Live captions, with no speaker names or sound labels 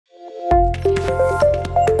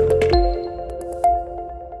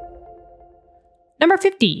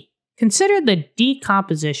50. Consider the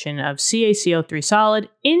decomposition of CaCO3 solid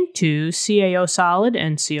into CaO solid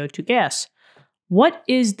and CO2 gas. What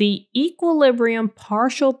is the equilibrium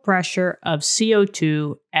partial pressure of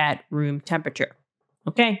CO2 at room temperature?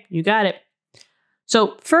 Okay, you got it.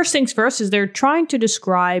 So first things first is they're trying to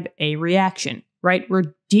describe a reaction, right?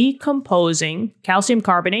 We're decomposing calcium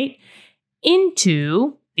carbonate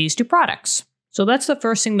into these two products. So that's the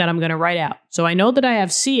first thing that I'm going to write out. So I know that I have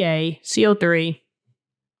CaCO3.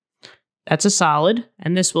 That's a solid,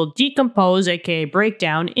 and this will decompose, aka break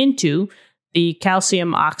down, into the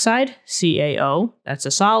calcium oxide, CaO, that's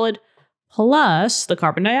a solid, plus the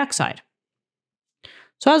carbon dioxide.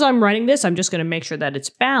 So as I'm writing this, I'm just going to make sure that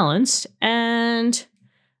it's balanced, and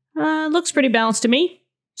it looks pretty balanced to me.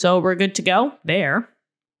 So we're good to go there.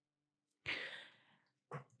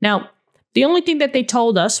 Now, the only thing that they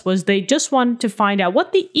told us was they just wanted to find out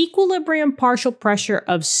what the equilibrium partial pressure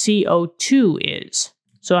of CO2 is.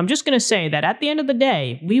 So I'm just going to say that at the end of the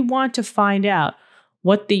day, we want to find out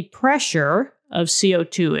what the pressure of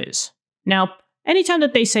CO2 is. Now, anytime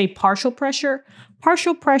that they say partial pressure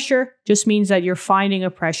just means that you're finding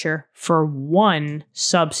a pressure for one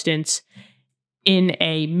substance in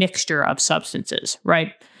a mixture of substances,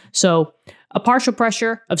 right? So a partial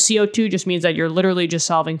pressure of CO2 just means that you're literally just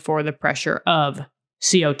solving for the pressure of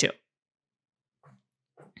CO2.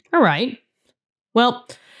 All right. Well,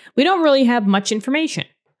 we don't really have much information,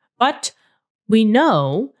 but we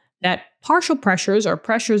know that partial pressures or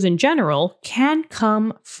pressures in general can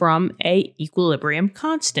come from an equilibrium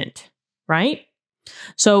constant, right?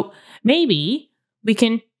 So maybe we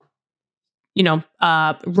can,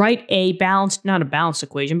 write a balanced, not a balanced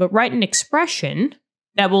equation, but write an expression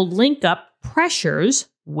that will link up pressures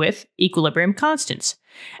with equilibrium constants.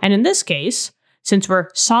 And in this case, since we're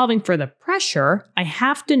solving for the pressure, I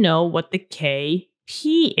have to know what the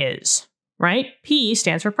Kp is, right? P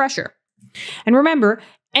stands for pressure. And remember,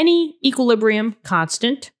 any equilibrium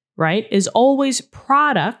constant, right, is always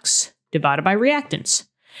products divided by reactants.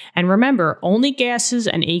 And remember, only gases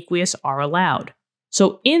and aqueous are allowed.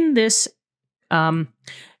 So in this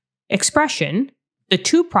expression, the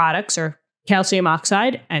two products are calcium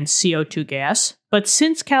oxide and CO2 gas. But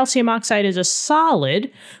since calcium oxide is a solid,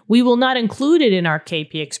 we will not include it in our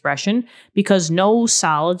Kp expression because no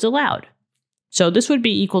solids allowed. So this would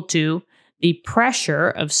be equal to the pressure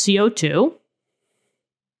of CO2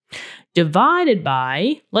 divided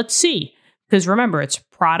by, let's see, because remember, it's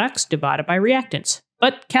products divided by reactants.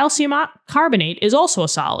 But calcium carbonate is also a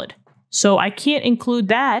solid, so I can't include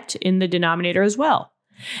that in the denominator as well.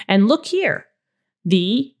 And look here,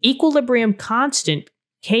 the equilibrium constant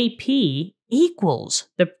Kp equals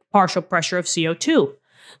the partial pressure of CO2.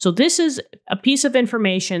 So this is a piece of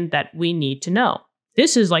information that we need to know.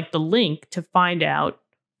 This is like the link to find out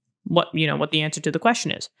what the answer to the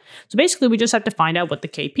question is. So basically, we just have to find out what the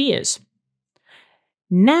Kp is.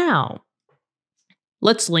 Now,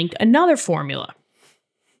 let's link another formula.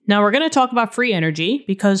 Now, we're going to talk about free energy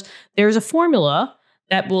because there's a formula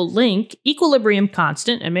that will link equilibrium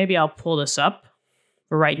constant, and maybe I'll pull this up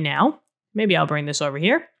for right now. Maybe I'll bring this over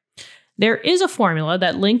here. There is a formula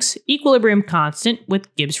that links equilibrium constant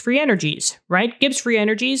with Gibbs free energies, right? Gibbs free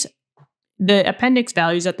energies, the appendix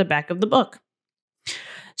values at the back of the book.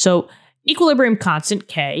 So equilibrium constant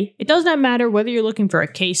K, it does not matter whether you're looking for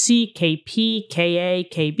a Kc, Kp, Ka,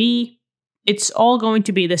 Kb, it's all going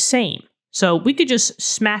to be the same. So we could just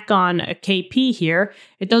smack on a Kp here,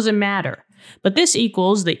 it doesn't matter. But this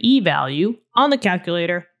equals the E value on the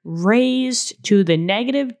calculator raised to the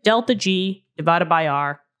negative delta G divided by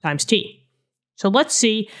R times T. So let's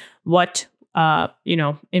see what,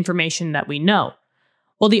 information that we know.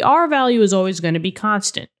 Well, the R value is always going to be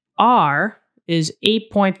constant. R is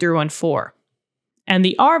 8.314. And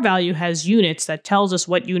the R value has units that tells us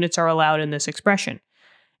what units are allowed in this expression.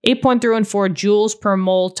 8.314 joules per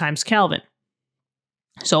mole times Kelvin.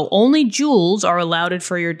 So only joules are allowed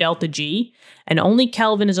for your delta G, and only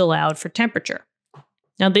Kelvin is allowed for temperature.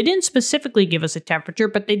 Now, they didn't specifically give us a temperature,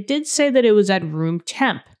 but they did say that it was at room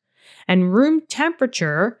temp. And room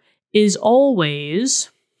temperature is always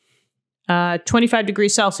 25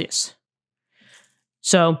 degrees Celsius.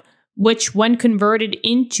 So, which when converted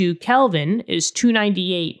into Kelvin is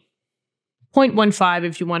 298.15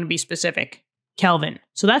 if you want to be specific, Kelvin.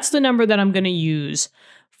 So that's the number that I'm going to use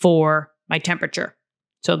for my temperature.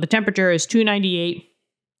 So the temperature is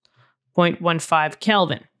 298.15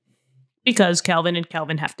 Kelvin because Kelvin and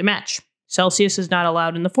Kelvin have to match. Celsius is not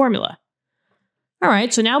allowed in the formula. All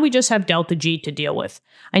right, so now we just have delta G to deal with.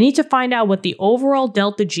 I need to find out what the overall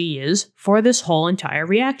delta G is for this whole entire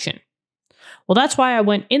reaction. Well, that's why I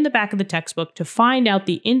went in the back of the textbook to find out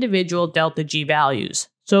the individual delta G values.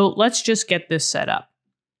 So let's just get this set up.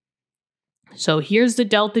 So here's the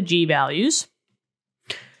delta G values.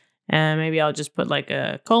 And maybe I'll just put like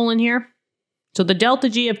a colon here. So the delta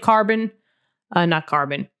G of calcium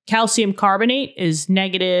carbonate is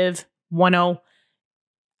negative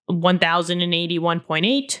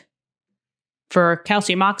 1081.8. For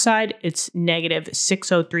calcium oxide, it's negative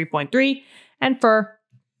 603.3. And for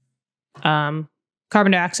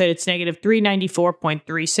carbon dioxide, it's negative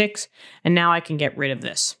 394.36. And now I can get rid of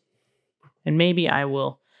this. And maybe I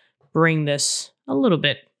will bring this a little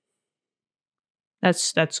bit.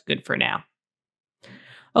 That's good for now.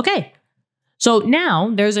 Okay, so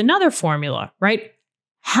now there's another formula, right?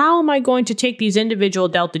 How am I going to take these individual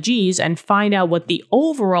delta G's and find out what the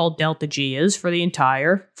overall delta G is for the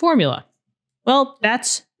entire formula? Well,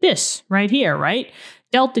 that's this right here, right?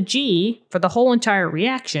 Delta G for the whole entire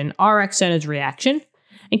reaction, Rxn is reaction.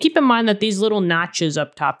 And keep in mind that these little notches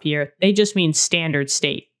up top here, they just mean standard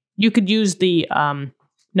state. You could use the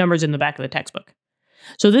numbers in the back of the textbook.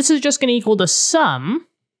 So this is just going to equal the sum.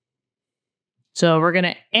 So we're going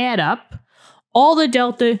to add up all the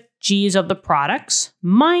delta G's of the products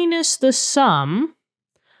minus the sum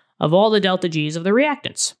of all the delta G's of the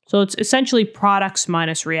reactants. So it's essentially products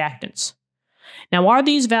minus reactants. Now, are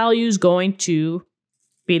these values going to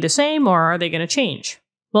be the same or are they going to change?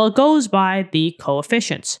 Well, it goes by the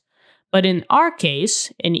coefficients. But in our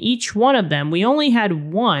case, in each one of them, we only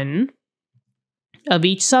had one of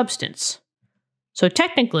each substance. So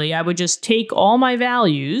technically, I would just take all my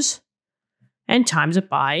values and times it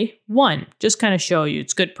by 1. Just kind of show you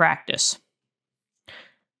it's good practice.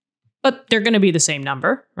 But they're going to be the same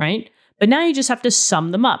number, right? But now you just have to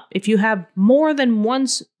sum them up. If you have more than one,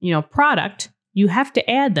 product, you have to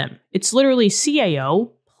add them. It's literally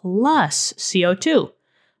CaO plus CO2.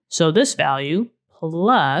 So this value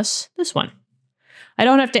plus this one. I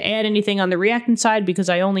don't have to add anything on the reactant side because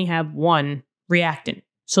I only have one reactant.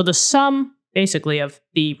 So the sum, basically, of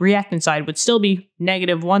the reactant side would still be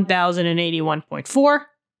negative 1081.4.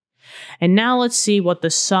 And now let's see what the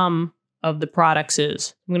sum of the products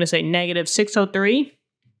is. I'm going to say negative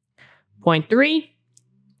 603.3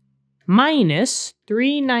 minus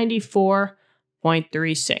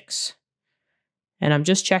 394.36. And I'm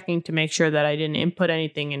just checking to make sure that I didn't input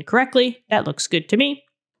anything incorrectly. That looks good to me.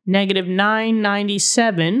 Negative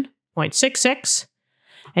 997.66.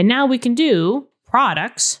 And now we can do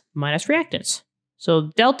products minus reactants.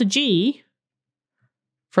 So delta G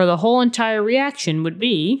for the whole entire reaction would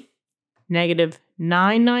be negative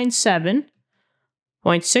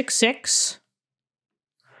 997.66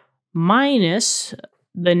 minus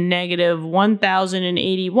the negative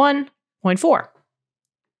 1081.4.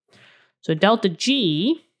 So delta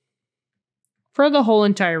G for the whole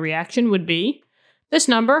entire reaction would be this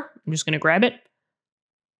number. I'm just going to grab it.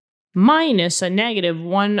 Minus a negative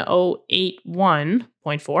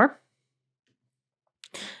 1081.4.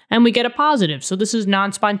 And we get a positive. So this is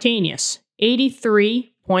non-spontaneous,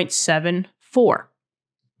 83.74.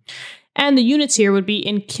 And the units here would be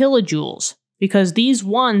in kilojoules, because these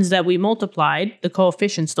ones that we multiplied, the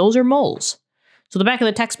coefficients, those are moles. So the back of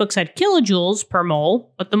the textbook said kilojoules per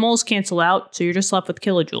mole, but the moles cancel out, so you're just left with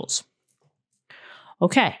kilojoules.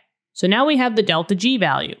 Okay, so now we have the delta G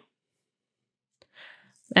value.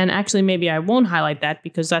 And actually, maybe I won't highlight that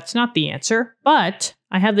because that's not the answer, but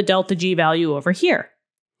I have the delta G value over here.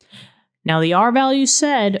 Now the R value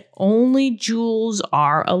said only joules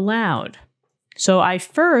are allowed. So I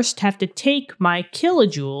first have to take my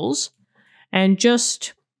kilojoules and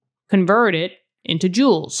just convert it into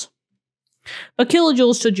joules. But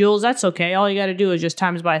kilojoules to joules, that's okay. All you got to do is just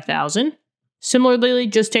times by 1,000. Similarly,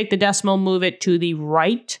 just take the decimal, move it to the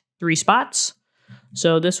right 3 spots.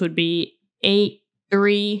 So this would be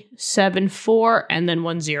 8374 and then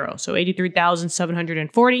 10. So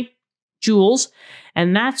 83,740 joules.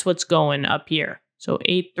 And that's what's going up here. So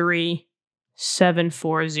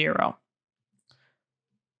 83740.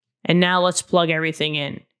 And now let's plug everything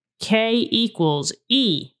in. K equals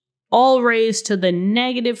E, all raised to the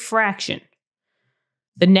negative fraction.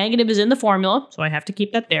 The negative is in the formula, so I have to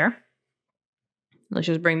keep that there. Let's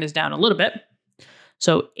just bring this down a little bit.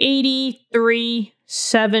 So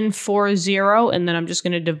 83740, and then I'm just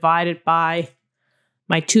going to divide it by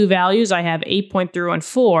my two values. I have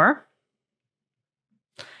 8.314.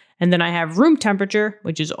 And then I have room temperature,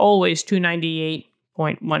 which is always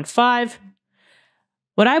 298.15.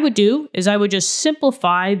 What I would do is I would just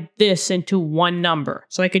simplify this into one number.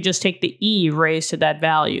 So I could just take the E raised to that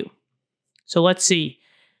value. So let's see.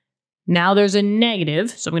 Now there's a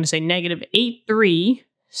negative. So I'm going to say negative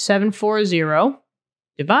 83740.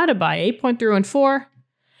 divided by 8.314.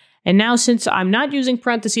 And now since I'm not using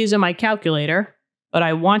parentheses in my calculator, but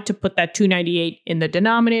I want to put that 298 in the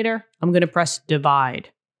denominator, I'm going to press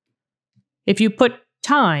divide. If you put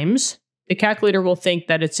times, the calculator will think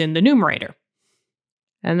that it's in the numerator.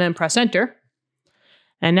 And then press enter.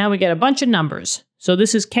 And now we get a bunch of numbers. So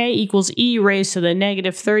this is K equals E raised to the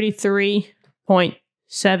negative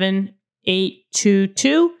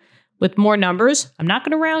 33.7822 with more numbers. I'm not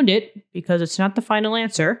going to round it because it's not the final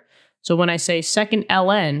answer. So when I say second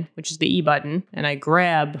ln, which is the E button, and I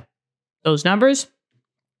grab those numbers,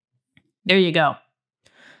 there you go.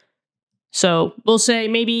 So we'll say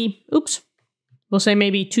maybe, we'll say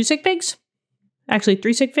maybe 2 sig figs. Actually,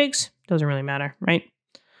 3 sig figs. Doesn't really matter, right?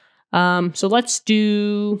 So let's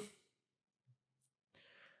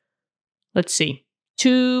see,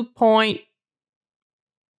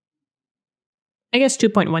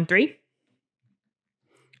 2.13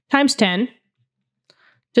 times 10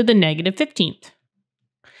 to the negative 15th.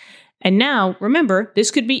 And now, remember, this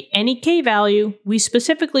could be any K value. We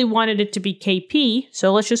specifically wanted it to be Kp,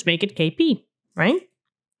 so let's just make it Kp, right?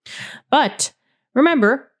 But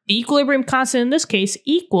remember, the equilibrium constant in this case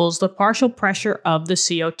equals the partial pressure of the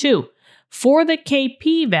CO2. For the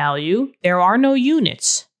Kp value, there are no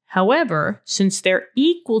units. However, since they're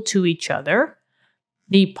equal to each other,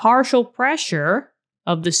 the partial pressure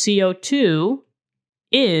of the CO2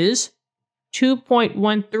 is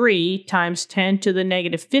 2.13 times 10 to the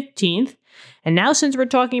negative 15th. And now since we're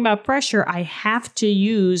talking about pressure, I have to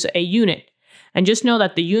use a unit. And just know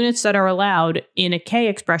that the units that are allowed in a K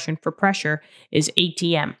expression for pressure is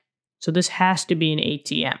ATM. So this has to be an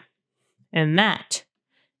ATM. And that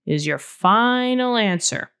is your final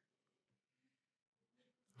answer.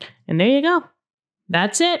 And there you go.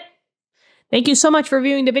 That's it. Thank you so much for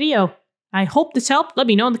viewing the video. I hope this helped. Let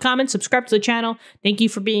me know in the comments. Subscribe to the channel. Thank you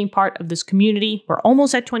for being part of this community. We're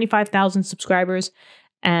almost at 25,000 subscribers.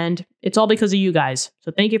 And it's all because of you guys.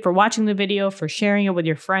 So thank you for watching the video, for sharing it with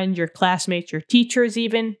your friends, your classmates, your teachers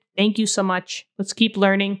even. Thank you so much. Let's keep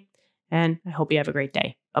learning. And I hope you have a great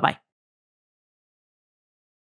day. Bye-bye.